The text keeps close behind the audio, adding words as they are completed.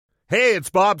Hey, it's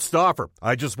Bob Stauffer.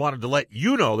 I just wanted to let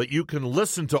you know that you can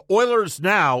listen to Oilers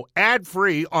Now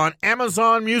ad-free on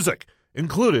Amazon Music,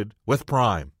 included with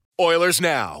Prime. Oilers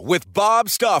Now with Bob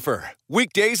Stauffer.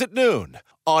 Weekdays at noon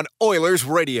on Oilers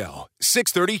Radio,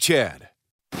 630 CHED.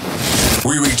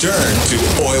 We return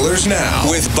to Oilers Now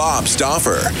with Bob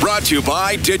Stauffer. Brought to you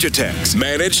by Digitex.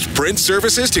 Managed print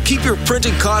services to keep your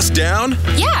printing costs down?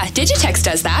 Yeah, Digitex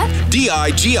does that.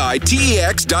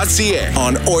 Digitex.ca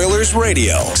on Oilers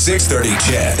Radio, 630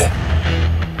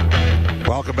 CHED.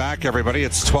 Welcome back, everybody.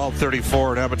 It's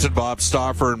 12:34 in Edmonton. Bob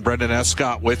Stauffer and Brendan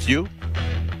Escott with you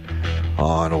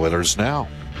on Oilers Now.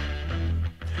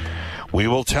 We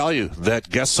will tell you that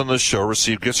guests on the show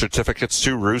receive gift certificates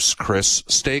to Ruth's Chris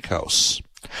Steakhouse.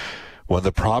 When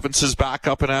the province is back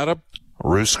up and at 'em,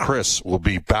 Ruth's Chris will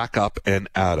be back up and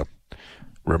at 'em.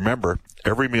 Remember,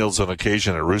 every meal's on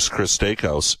occasion at Ruth's Chris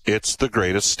Steakhouse. It's the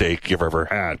greatest steak you've ever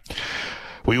had.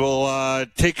 We will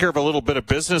take care of a little bit of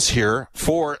business here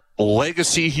for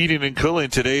Legacy Heating and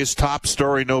Cooling. Today's top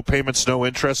story: no payments, no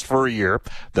interest for a year.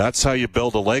 That's how you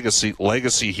build a legacy.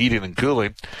 Legacy Heating and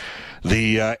Cooling.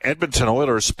 The Edmonton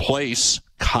Oilers place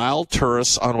Kyle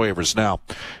Turris on waivers. Now,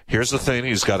 here's the thing.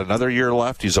 He's got another year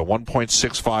left. He's a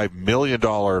 $1.65 million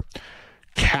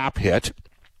cap hit.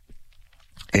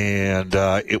 And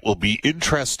it will be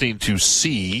interesting to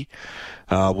see,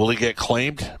 will he get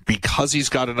claimed? Because he's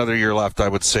got another year left, I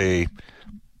would say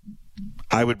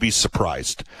I would be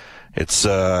surprised. It's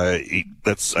I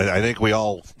think we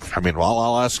all,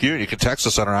 I'll ask you. You can text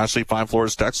us on our Ashley Fine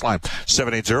Floors text line,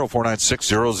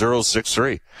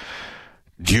 780-496-0063.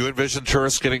 Do you envision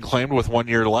Turris getting claimed with 1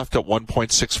 year left at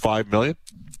 $1.65 million?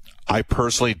 I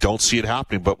personally don't see it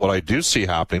happening, but what I do see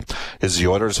happening is the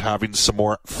Oilers having some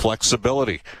more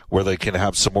flexibility where they can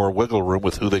have some more wiggle room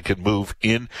with who they can move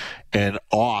in and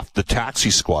off the taxi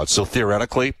squad. So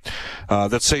theoretically,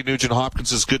 let's say Nugent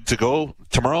Hopkins is good to go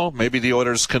tomorrow. Maybe the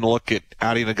Oilers can look at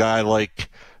adding a guy like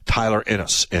Tyler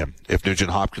Ennis in. If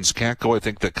Nugent Hopkins can't go, I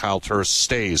think that Kyle Turris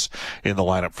stays in the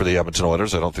lineup for the Edmonton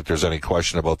Oilers. I don't think there's any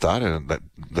question about that, and that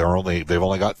they've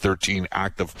only got 13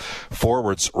 active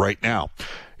forwards right now.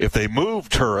 If they move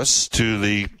Turris to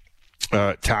the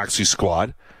taxi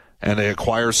squad and they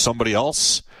acquire somebody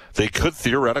else, they could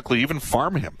theoretically even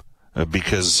farm him.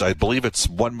 Because I believe it's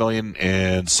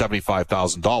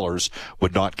 $1,075,000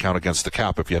 would not count against the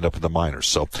cap if you end up in the minors.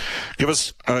 So give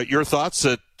us your thoughts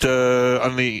on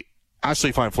the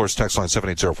Ashley Fine Floors text line,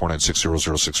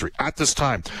 780-496-0063. At this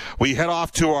time, we head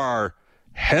off to our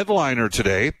headliner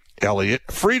today, Elliot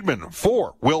Friedman,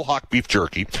 for Wilhauk Beef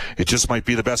Jerky. It just might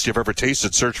be the best you've ever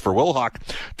tasted. Search for Wilhauk,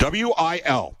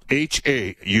 Wilhauk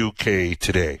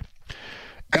today.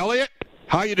 Elliot,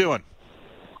 how you doing?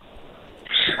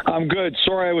 I'm good.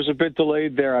 Sorry I was a bit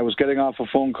delayed there. I was getting off a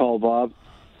phone call, Bob.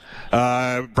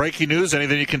 Breaking news,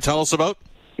 anything you can tell us about?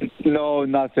 No,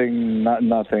 nothing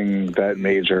that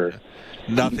major.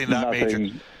 Nothing major.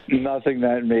 Nothing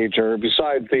that major.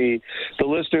 Besides, the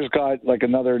listeners got like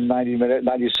another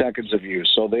 90 seconds of you,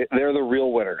 so they're the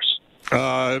real winners.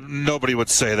 Nobody would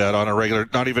say that on a regular,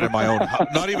 not even in my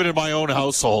own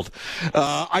household.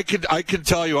 I can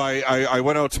tell you, I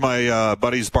went out to my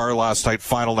buddy's bar last night,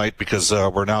 final night, because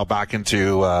we're now back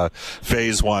into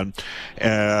phase one,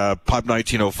 Pub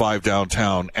 1905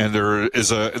 downtown, and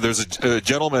there's a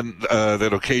gentleman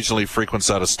that occasionally frequents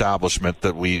that establishment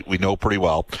that we know pretty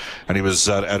well, and he was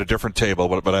at a different table,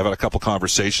 but I've had a couple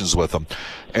conversations with him,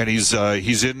 and he used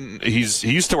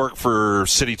to work for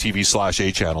City TV /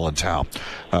 A Channel in town.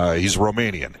 He's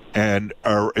Romanian, and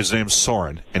his name's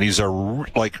Soren, and he's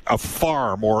a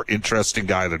far more interesting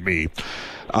guy than me.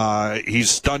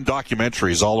 He's done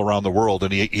documentaries all around the world,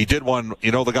 and he did one,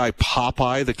 the guy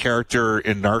Popeye, the character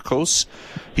in Narcos.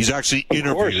 He's actually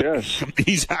interviewed. Of course, yes.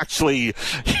 He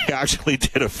actually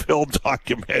did a film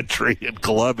documentary in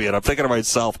Colombia, and I'm thinking to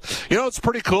myself, it's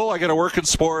pretty cool. I got to work in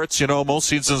sports. Most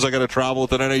seasons I got to travel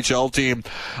with an NHL team.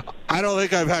 I don't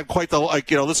think I've had quite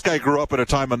this guy grew up at a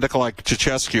time of Nicolae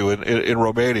Ceausescu in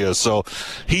Romania, so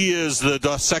he is the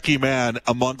Dos Equis man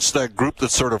amongst that group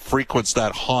that sort of frequents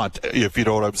that haunt, if you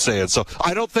know what I'm saying. So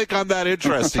I don't think I'm that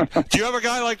interesting. Do you have a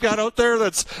guy like that out there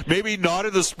that's maybe not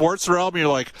in the sports realm? You're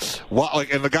like, what?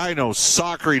 And the guy knows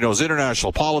soccer, he knows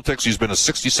international politics. He's been to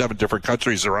 67 different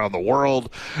countries around the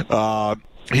world.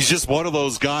 He's just one of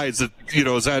those guys that,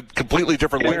 has had completely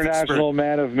different life experience. International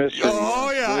man of mystery.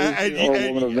 Oh, yeah.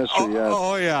 Woman of mystery, yes.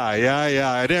 Oh,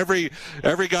 yeah. And every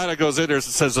guy that goes in there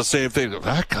says the same thing.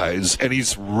 That guy's, and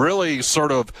he's really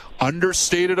sort of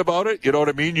understated about it. You know what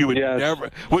I mean? You would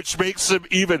never, which makes him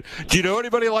even. Do you know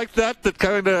anybody like that? That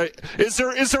kind of is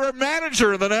there a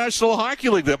manager in the National Hockey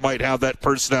League that might have that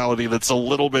personality that's a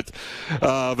little bit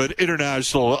of an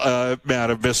international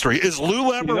man of mystery? Is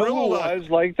Lou Lamoriello? You know who was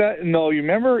like that? No, you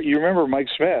remember Mike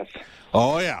Smith?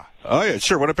 Oh yeah,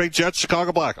 sure. Winnipeg Jets,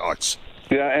 Chicago Blackhawks.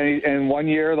 Yeah, and 1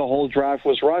 year the whole draft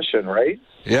was Russian, right?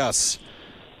 Yes.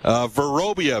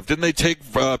 Vorobiev, didn't they take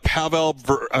Pavel?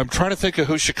 I'm trying to think of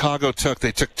who Chicago took.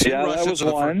 They took two Russians. That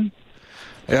was one.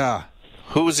 Yeah.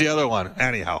 Who was the other one?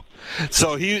 Anyhow,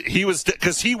 so he was,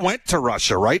 because he went to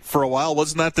Russia, right, for a while.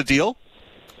 Wasn't that the deal?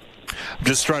 I'm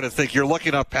just trying to think. You're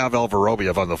looking up Pavel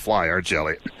Vorobiev on the fly, aren't you,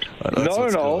 Elliot?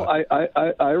 No.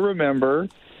 I remember.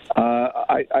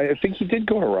 I think he did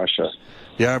go to Russia.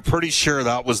 Yeah, I'm pretty sure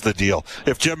that was the deal.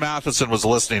 If Jim Matheson was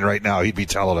listening right now, he'd be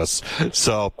telling us.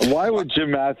 So why would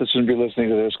Jim Matheson be listening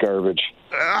to this garbage?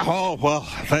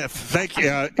 Thank you.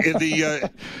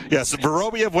 Yes,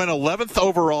 Vorobiev went 11th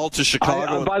overall to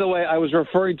Chicago. By the way, I was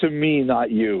referring to me,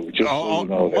 not you.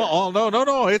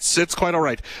 No. It's quite all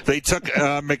right. They took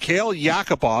Mikhail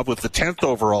Yakubov with the 10th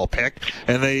overall pick,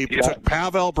 and they took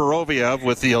Pavel Vorobiev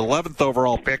with the 11th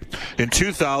overall pick in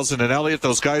 2000. And Elliot,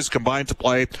 those guys combined to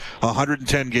play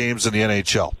 110 games in the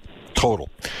NHL. Total.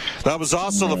 That was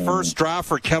also the first draft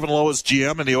for Kevin Lowe as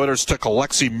GM, and the Oilers took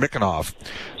Alexei Mikhanov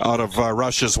out of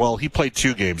Russia as well. He played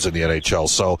 2 games in the NHL,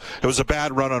 so it was a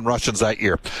bad run on Russians that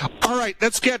year. All right,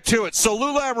 let's get to it. So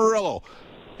Lou Lamoriello,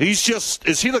 is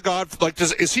he the god?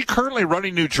 Is he currently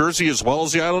running New Jersey as well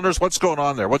as the Islanders? What's going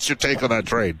on there? What's your take on that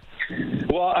trade?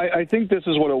 Well, I think this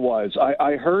is what it was.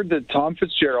 I heard that Tom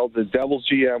Fitzgerald, the Devils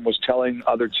GM, was telling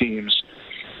other teams,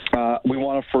 we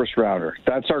want a first rounder.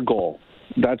 That's our goal.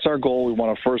 We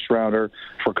want a first rounder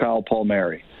for Kyle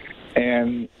Palmieri.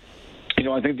 And,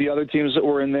 I think the other teams that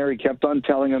were in there, he kept on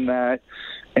telling them that.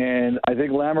 And I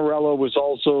think Lamoriello was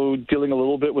also dealing a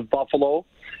little bit with Buffalo,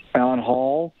 Alan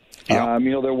Hall. Yep.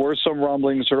 There were some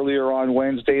rumblings earlier on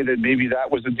Wednesday that maybe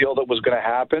that was the deal that was going to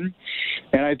happen.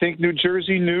 And I think New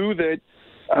Jersey knew that,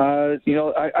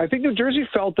 I think New Jersey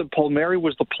felt that Palmieri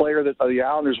was the player that the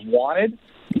Islanders wanted.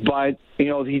 But,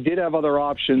 he did have other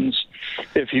options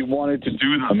if he wanted to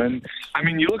do them. And,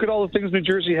 you look at all the things New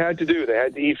Jersey had to do. They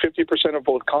had to eat 50% of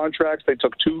both contracts. They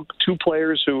took two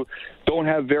players who don't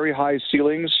have very high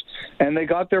ceilings, and they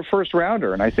got their first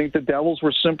rounder. And I think the Devils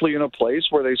were simply in a place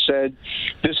where they said,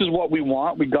 this is what we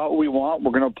want. We got what we want.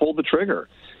 We're going to pull the trigger.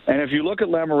 And if you look at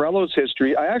Lamoriello's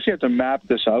history, I actually have to map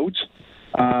this out.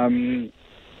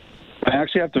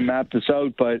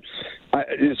 But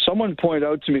someone pointed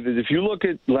out to me that if you look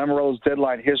at Lamoriello's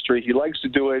deadline history, he likes to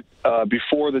do it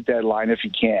before the deadline if he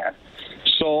can.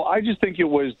 So I just think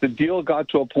the deal got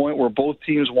to a point where both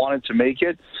teams wanted to make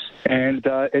it, and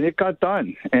it got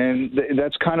done. And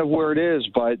that's kind of where it is.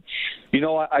 But,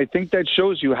 I think that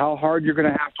shows you how hard you're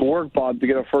going to have to work, Bob, to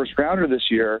get a first rounder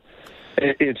this year.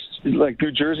 It's like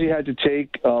New Jersey had to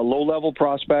take low-level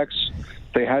prospects.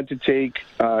 They had to take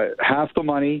half the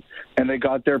money, and they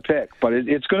got their pick. But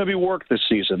it's going to be work this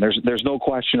season. There's no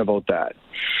question about that.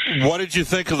 What did you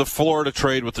think of the Florida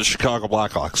trade with the Chicago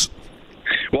Blackhawks?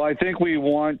 Well, I think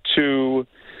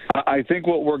I think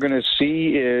what we're going to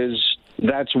see is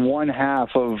that's one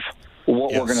half of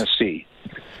what we're going to see.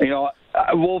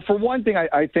 Well, for one thing,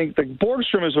 I think the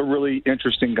Borgstrom is a really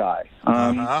interesting guy.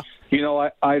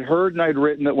 I'd heard and I'd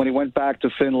written that when he went back to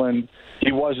Finland,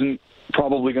 he wasn't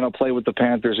probably going to play with the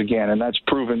Panthers again, and that's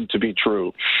proven to be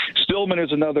true. Stillman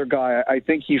is another guy. I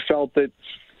think he felt that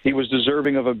he was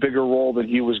deserving of a bigger role than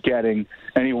he was getting,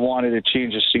 and he wanted a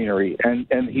change of scenery, and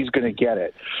he's going to get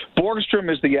it.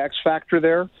 Borgstrom is the X factor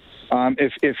there.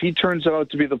 If he turns out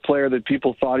to be the player that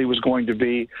people thought he was going to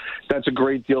be, that's a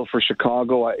great deal for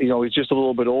Chicago. He's just a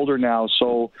little bit older now,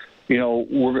 so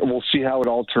we'll see how it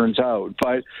all turns out.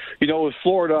 But with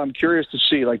Florida, I'm curious to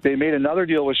see. They made another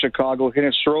deal with Chicago,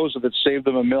 Hinostroza, that saved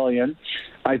them $1 million.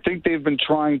 I think they've been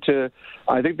trying to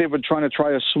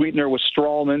try a sweetener with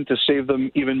Strawman to save them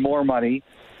even more money.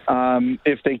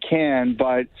 If they can.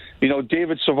 But,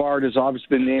 David Savard is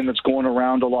obviously the name that's going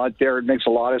around a lot there. It makes a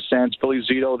lot of sense. Billy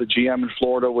Zito, the GM in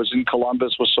Florida, was in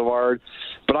Columbus with Savard.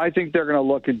 But I think they're going to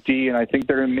look at D, and I think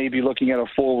they're maybe looking at a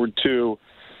forward too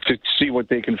to see what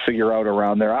they can figure out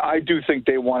around there. I do think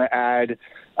they want to add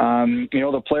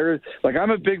The players, like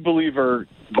I'm a big believer,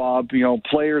 Bob,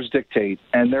 players dictate,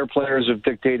 and their players have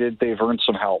dictated they've earned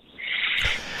some help.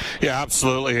 Yeah,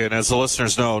 absolutely. And as the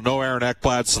listeners know, no Aaron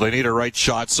Ekblad, so they need a right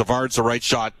shot. Savard's a right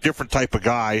shot, different type of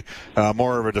guy,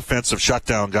 more of a defensive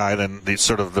shutdown guy than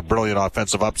the brilliant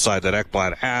offensive upside that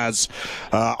Ekblad has.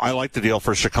 I like the deal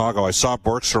for Chicago. I saw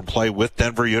Borgstrom play with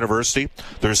Denver University.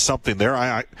 There's something there.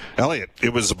 Elliot,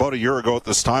 it was about a year ago at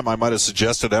this time, I might have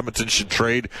suggested Edmonton should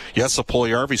trade Jesse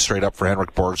Puljujärvi straight up for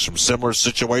Henrik Borgstrom. Similar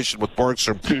situation with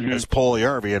Borgstrom as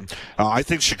Puljujärvi. And I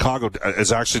think Chicago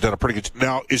has actually done a pretty good.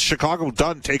 Now, is Chicago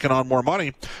done taking on more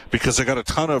money because they got a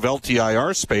ton of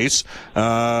LTIR space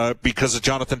because of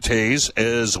Jonathan Toews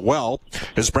as well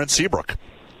as Brent Seabrook?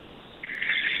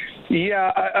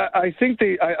 Yeah, I think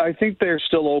they're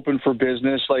still open for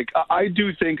business. Like I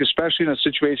do think, especially in a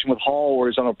situation with Hall where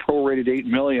he's on a prorated $8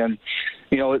 million,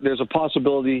 there's a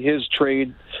possibility his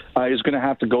trade is going to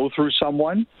have to go through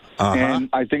someone. And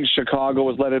I think Chicago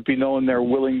has let it be known they're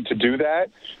willing to do that.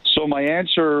 So my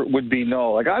answer would be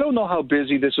no. Like, I don't know how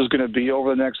busy this is going to be over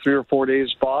the next 3 or 4 days,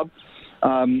 Bob.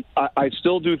 I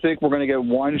still do think we're going to get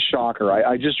one shocker.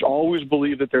 I just always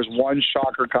believe that there's one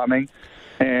shocker coming,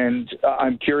 and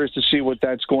I'm curious to see what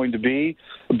that's going to be.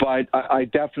 But I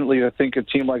definitely think a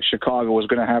team like Chicago is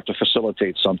going to have to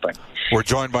facilitate something. We're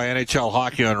joined by NHL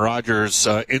Hockey on Rogers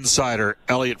insider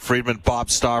Elliot Friedman. Bob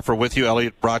Stauffer with you.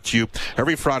 Elliot, brought to you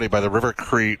every Friday by the River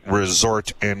Cree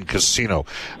Resort and Casino.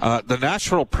 The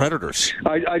Nashville Predators.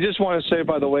 I just want to say,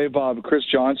 by the way, Bob, Chris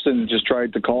Johnston just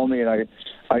tried to call me, and I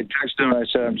texted him and I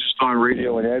said, I'm just on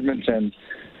radio in Edmonton.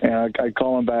 And I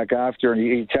call him back after, and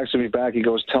he texted me back. He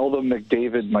goes, tell them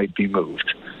McDavid might be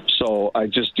moved. So I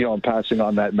just, I'm passing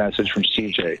on that message from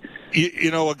CJ.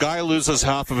 A guy loses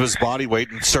half of his body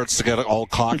weight and starts to get all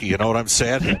cocky. You know what I'm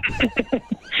saying?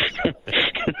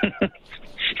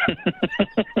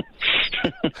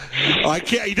 I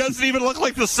can't. He doesn't even look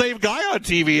like the same guy on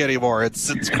TV anymore. It's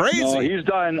crazy. No, he's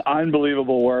done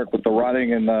unbelievable work with the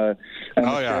running and the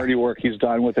charity work he's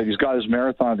done with it. He's got his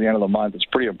marathon at the end of the month. It's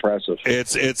pretty impressive.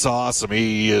 It's awesome.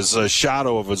 He is a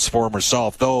shadow of his former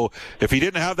self. Though, if he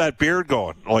didn't have that beard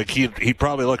going, like he'd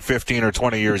probably look 15 or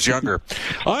 20 years younger.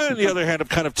 I, on the other hand, have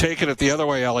kind of taken it the other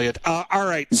way, Elliot. All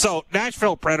right, so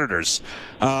Nashville Predators.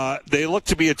 They look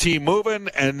to be a team moving,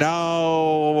 and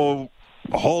now.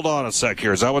 Hold on a sec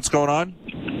here. Is that what's going on?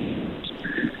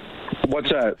 What's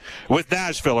that? With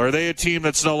Nashville, are they a team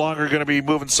that's no longer going to be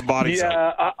moving some bodies?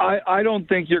 Yeah, I don't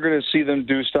think you're going to see them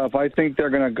do stuff. I think they're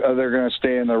going to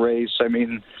stay in the race. I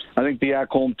mean, I think the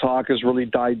Ekholm talk has really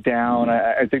died down.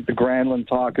 I think the Granlund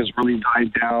talk has really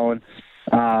died down.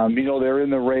 They're in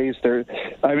the race.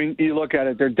 You look at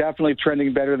it, they're definitely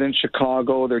trending better than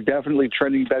Chicago. They're definitely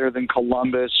trending better than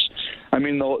Columbus. I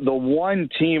mean, the one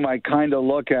team I kind of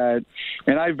look at,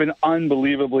 and I've been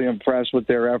unbelievably impressed with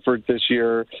their effort this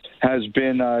year, has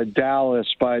been Dallas.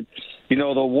 But,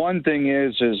 the one thing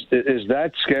is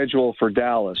that schedule for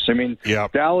Dallas. I mean,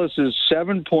 Dallas is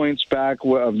 7 points back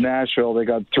of Nashville. They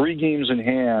got 3 games in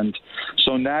hand.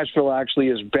 So Nashville actually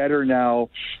is better now,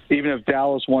 even if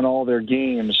Dallas won all their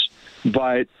games.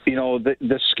 But,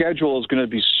 the schedule is going to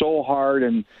be so hard,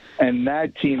 and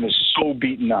that team is so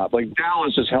beaten up. Like,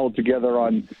 Dallas is held together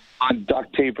on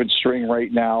duct tape and string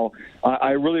right now.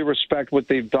 I really respect what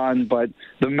they've done, but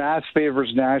the math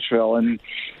favors Nashville. And,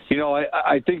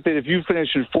 I think that if you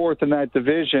finish in 4th in that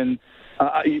division,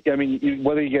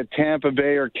 whether you get Tampa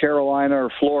Bay or Carolina or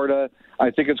Florida,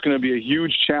 I think it's going to be a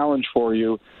huge challenge for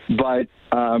you. But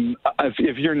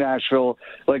if you're Nashville,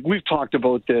 like we've talked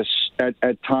about this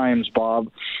at times,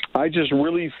 Bob, I just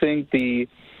really think the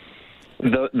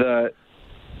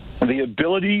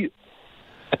ability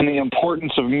and the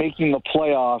importance of making the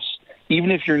playoffs,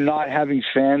 even if you're not having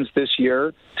fans this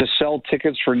year, to sell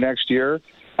tickets for next year,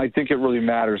 I think it really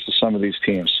matters to some of these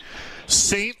teams.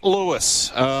 St. Louis,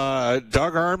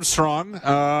 Doug Armstrong,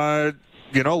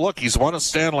 look, he's won a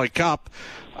Stanley Cup.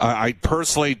 I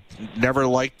personally never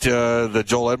liked the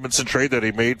Joel Edmondson trade that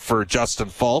he made for Justin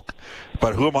Falk,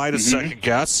 but who am I to second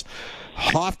guess?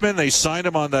 Hoffman, they signed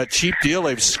him on that cheap deal.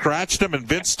 They've scratched him, and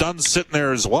Vince Dunn's sitting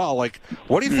there as well. Like,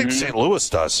 what do you think St. Louis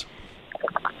does?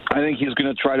 I think he's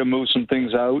going to try to move some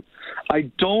things out.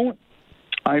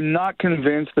 I'm not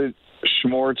convinced that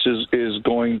Schwartz is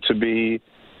going to be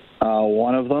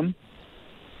one of them.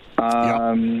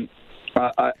 I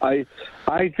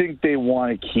think they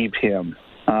want to keep him.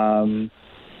 I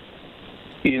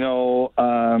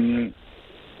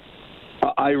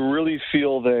really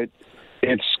feel that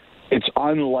it's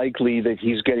unlikely that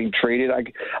he's getting traded.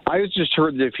 I just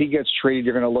heard that if he gets traded,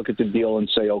 you're going to look at the deal and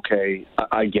say, okay,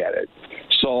 I get it.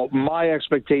 So my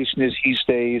expectation is he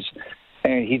stays.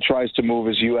 and he tries to move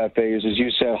his UFAs, as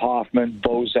you said, Hoffman,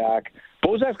 Bozak.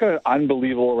 Bozak's got an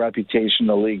unbelievable reputation in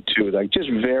the league too. Like, just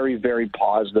very, very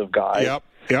positive guy.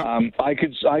 Yep. I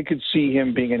could see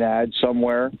him being an ad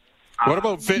somewhere. What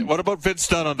about Vince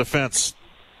Dunn on defense?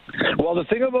 Well, the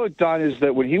thing about Dunn is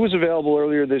that when he was available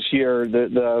earlier this year,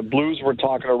 the Blues were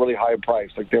talking a really high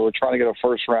price. Like, they were trying to get a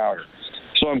first rounder.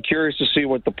 So I'm curious to see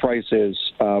what the price is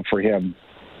for him.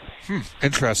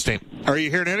 Interesting. Are you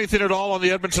hearing anything at all on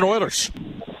the Edmonton Oilers?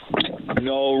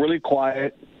 No, really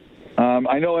quiet.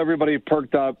 I know everybody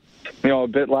perked up, a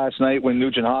bit last night when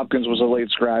Nugent Hopkins was a late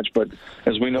scratch, but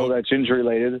as we know, that's injury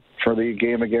related for the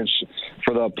game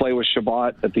for the play with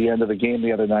Shabbat at the end of the game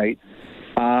the other night.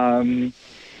 I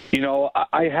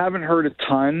haven't heard a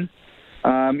ton.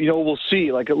 We'll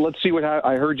see. Let's see what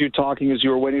I heard you talking as you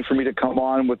were waiting for me to come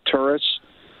on with Turris.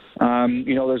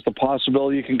 There's the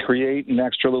possibility you can create an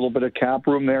extra little bit of cap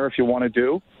room there if you want to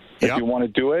do it.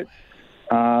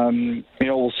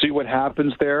 We'll see what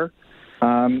happens there.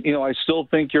 I still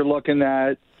think you're looking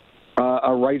at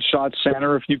a right shot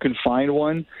center if you can find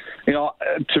one.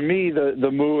 To me,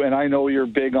 the move, and I know you're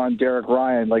big on Derek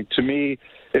Ryan. Like, to me,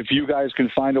 if you guys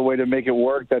can find a way to make it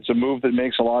work, that's a move that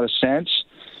makes a lot of sense.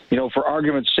 For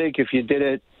argument's sake, if you did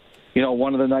it,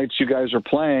 one of the nights you guys are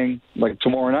playing, like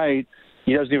tomorrow night,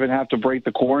 he doesn't even have to break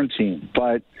the quarantine.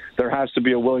 But there has to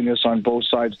be a willingness on both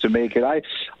sides to make it.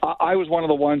 I was one of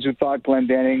the ones who thought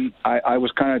Glendening, I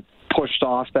was kind of pushed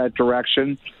off that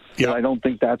direction. Yeah. I don't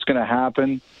think that's going to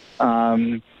happen.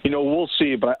 We'll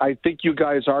see. But I think you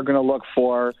guys are going to look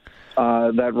for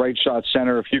that right shot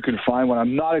center if you can find one.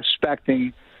 I'm not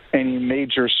expecting any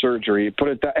major surgery. But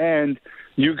at the end,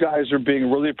 you guys are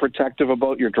being really protective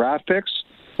about your draft picks,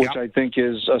 which I think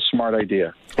is a smart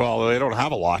idea. Well, they don't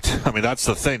have a lot. I mean, that's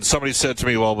the thing. Somebody said to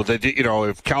me, well, but they did,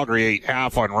 if Calgary ate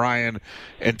half on Ryan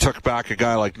and took back a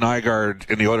guy like Nygaard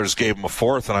and the Oilers gave him a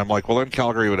fourth, and I'm like, well, then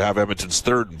Calgary would have Edmonton's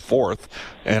third and fourth.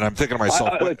 And I'm thinking to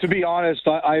myself, to be honest,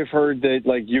 I've heard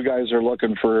that you guys are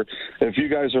looking for a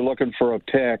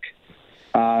pick.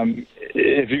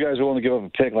 If you guys are willing to give up a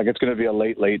pick, it's going to be a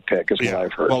late pick, is what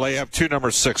I've heard. Well, they have two number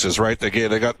 6s, right?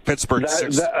 They got Pittsburgh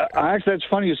 6. Actually, that's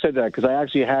funny you said that, because I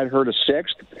actually had heard a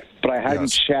 6th, but I hadn't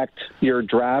checked your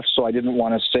draft, so I didn't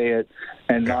want to say it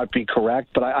and not be correct.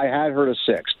 But I had heard a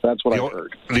 6th. That's what I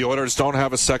heard. The Oilers don't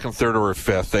have a 2nd, 3rd, or a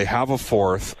 5th. They have a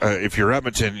 4th. If you're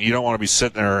Edmonton, you don't want to be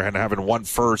sitting there and having one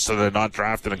first and then not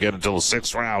drafting again until the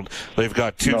 6th round. They've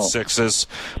got two 6s.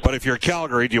 But if you're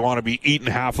Calgary, do you want to be eating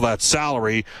half of that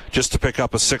salary just to pick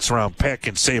up a 6th-round pick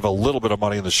and save a little bit of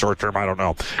money in the short term? I don't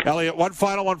know. Elliot, one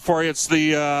final one for you. It's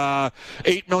the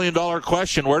 $8 million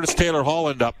question. Where does Taylor Hall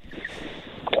end up?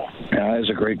 Yeah, that is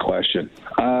a great question.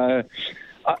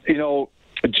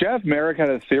 Jeff Merrick had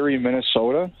a theory in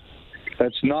Minnesota.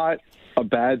 That's not a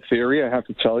bad theory, I have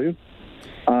to tell you.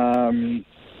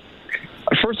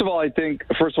 First of all,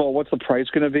 what's the price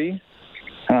going to be?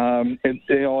 You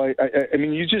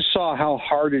just saw how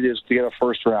hard it is to get a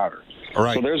first rounder.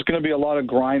 Right. So there's going to be a lot of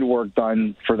grind work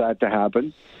done for that to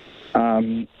happen.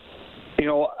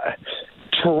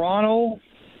 Toronto,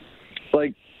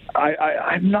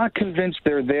 I'm not convinced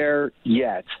they're there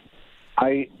yet.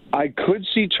 I could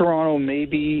see Toronto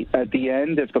maybe at the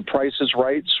end, if the price is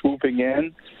right, swooping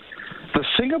in. The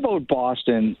thing about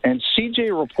Boston, and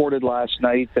CJ reported last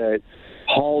night that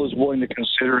Hall is willing to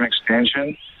consider an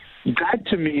extension. That,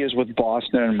 to me, is with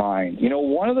Boston in mind.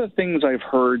 One of the things I've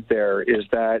heard there is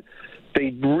that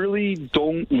they really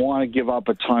don't want to give up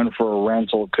a ton for a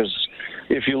rental, because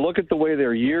if you look at the way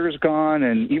their year's gone,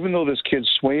 and even though this kid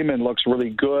Swayman looks really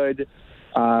good,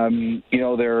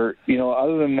 other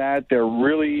than that, they're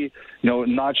really,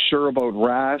 not sure about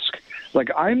Rask.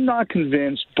 I'm not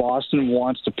convinced Boston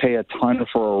wants to pay a ton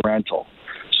for a rental.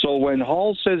 So when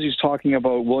Hall says he's talking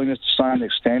about willingness to sign an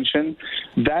extension,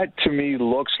 that to me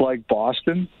looks like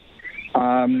Boston.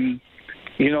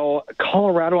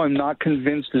 Colorado, I'm not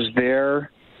convinced is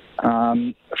there.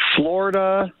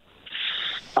 Florida,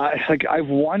 I've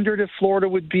wondered if Florida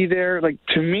would be there.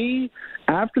 To me,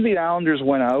 after the Islanders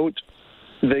went out,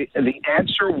 the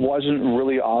answer wasn't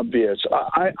really obvious.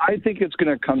 I think it's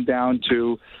going to come down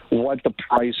to what the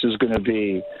price is going to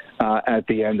be at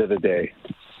the end of the day.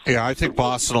 Yeah, I think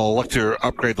Boston will look to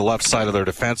upgrade the left side of their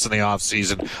defense in the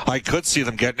offseason. I could see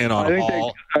them getting in on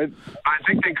Hall. I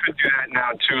think they could do that now,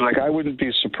 too. I wouldn't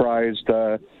be surprised.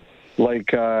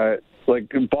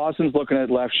 Boston's looking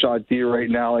at left shot D right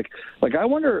now. I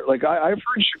wonder. I've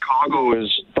heard Chicago has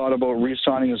thought about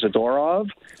re-signing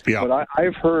Zadorov. Yeah. But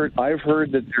I've heard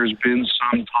that there's been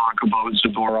some talk about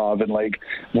Zadorov in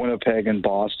Winnipeg and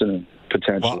Boston.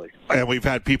 potentially. Well, and we've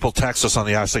had people text us on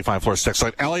the Ashley Fine Floors text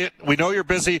line. Elliot, we know you're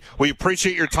busy. We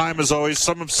appreciate your time as always.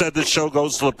 Some have said this show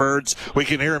goes to the birds. We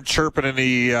can hear them chirping in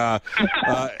the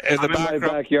in my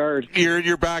backyard. You're in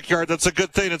your backyard. That's a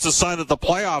good thing. It's a sign that the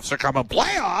playoffs are coming.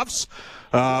 Playoffs?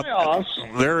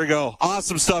 There we go.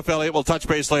 Awesome stuff, Elliot. We'll touch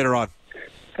base later on.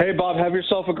 Hey, Bob, have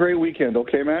yourself a great weekend,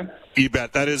 okay, man? You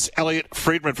bet. That is Elliot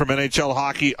Friedman from NHL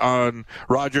Hockey on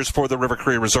Rogers for the River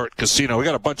Cree Resort Casino. We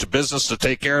got a bunch of business to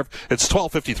take care of. It's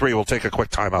 12:53. We'll take a quick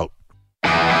timeout.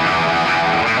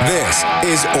 This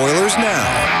is Oilers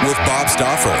Now with Bob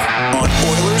Stauffer on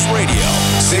Oilers Radio,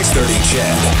 630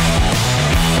 CHED.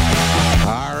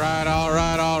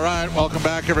 All right. Welcome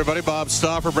back, everybody. Bob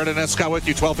Stauffer, Brendan Escott with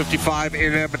you, 12:55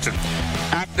 in Edmonton.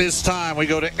 At this time, we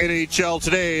go to NHL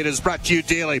Today. It is brought to you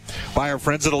daily by our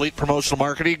friends at Elite Promotional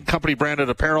Marketing, company-branded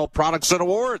apparel, products, and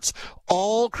awards,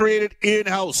 all created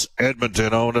in-house,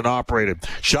 Edmonton-owned and operated.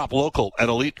 Shop local at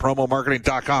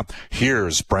ElitePromoMarketing.com.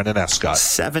 Here's Brendan Escott.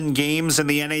 7 games in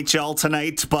the NHL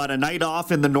tonight, but a night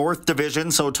off in the North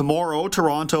Division. So tomorrow,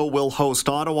 Toronto will host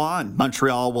Ottawa, and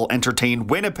Montreal will entertain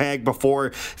Winnipeg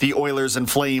before the Oilers and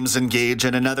Flames engage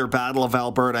in another Battle of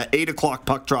Alberta. 8 o'clock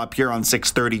puck drop here on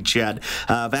 630 CHED.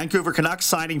 Vancouver Canucks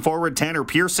signing forward Tanner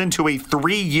Pearson to a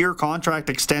 3-year contract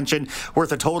extension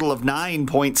worth a total of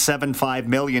 $9.75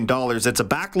 million. It's a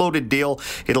backloaded deal.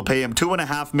 It'll pay him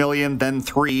 $2.5 million, then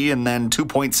 $3 million, and then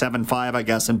 $2.75, I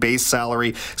guess, in base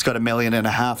salary. He's got $1.5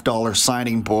 million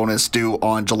signing bonus due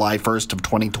on July 1st of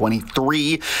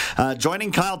 2023.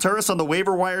 Joining Kyle Turris on the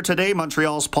waiver wire today,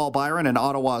 Montreal's Paul Byron and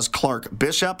Ottawa's Clark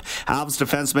Bishop. Avs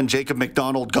defenseman Jacob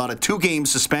McDonald got a 2-game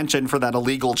suspension for that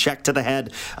illegal check to the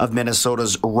head of Minnesota's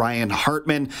Ryan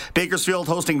Hartman. Bakersfield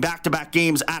hosting back-to-back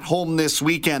games at home this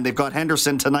weekend. They've got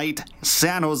Henderson tonight,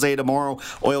 San Jose tomorrow.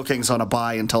 Oil Kings on a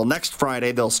bye until next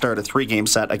Friday. They'll start a 3-game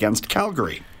set against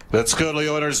Calgary. Let's go to the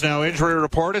Oilers Now Injury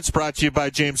Report. It's brought to you by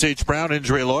James H. Brown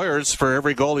Injury Lawyers. For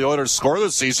every goal the Oilers score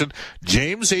this season,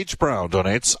 James H. Brown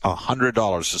donates $100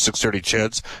 to 630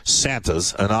 CHED's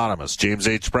Santa's Anonymous. James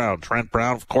H. Brown. Trent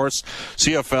Brown, of course,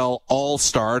 CFL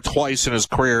All-Star twice in his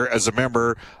career as a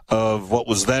member of what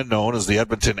was then known as the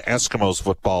Edmonton Eskimos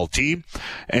football team,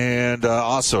 and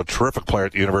also a terrific player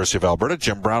at the University of Alberta.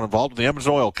 Jim Brown involved in the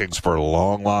Edmonton Oil Kings for a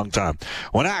long, long time.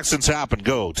 When accidents happen,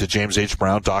 go to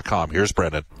jameshbrown.com. Here's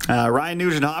Brendan. Ryan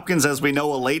Nugent-Hopkins, as we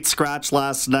know, a late scratch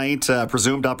last night,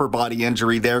 presumed upper body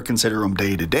injury there. Consider him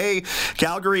day-to-day.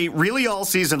 Calgary, really all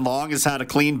season long, has had a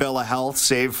clean bill of health,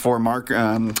 save for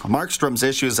Markstrom's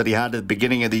issues that he had at the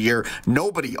beginning of the year.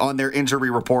 Nobody on their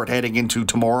injury report heading into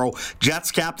tomorrow.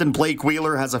 Jets captain Blake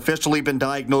Wheeler has officially been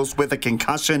diagnosed with a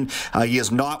concussion. He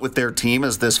is not with their team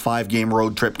as this 5-game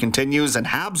road trip continues. And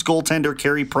Habs goaltender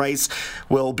Carey Price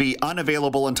will be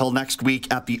unavailable until next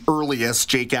week at the earliest.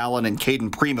 Jake Allen and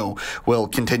Caden Primo will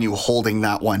continue holding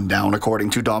that one down, according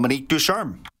to Dominique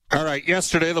Ducharme. All right,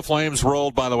 yesterday the Flames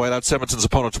rolled, by the way. That's Edmonton's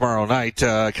opponent tomorrow night.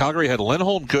 Calgary had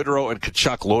Lindholm, Goodrow, and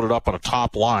Tkachuk loaded up on a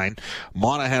top line.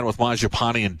 Monahan with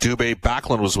Mangiapane and Dubé.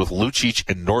 Backlund was with Lucic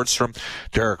and Nordstrom.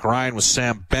 Derek Ryan with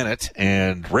Sam Bennett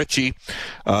and Ritchie.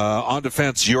 On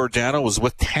defense, Giordano was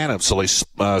with Tanev, so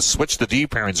they switched the D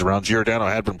pairings around. Giordano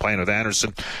had been playing with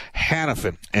Anderson,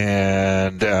 Hannafin,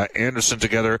 and Anderson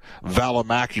together.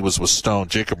 Valimaki was with Stone.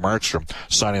 Jacob Markstrom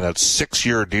signing that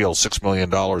 6-year deal, $6 million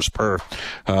per.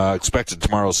 Expected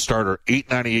tomorrow's starter,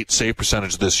 .898 save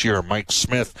percentage this year. Mike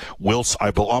Smith will,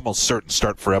 I'm almost certain,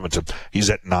 start for Edmonton.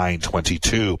 He's at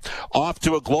 .922. Off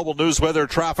to a global news weather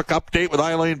traffic update with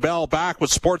Eileen Bell. Back with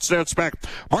Sportsnet Spec.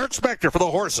 Mark Spector for the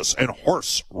horses and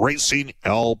Horse Racing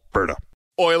Alberta.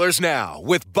 Oilers Now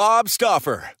with Bob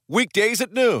Stauffer. Weekdays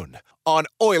at noon on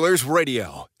Oilers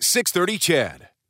Radio, 630 CHED.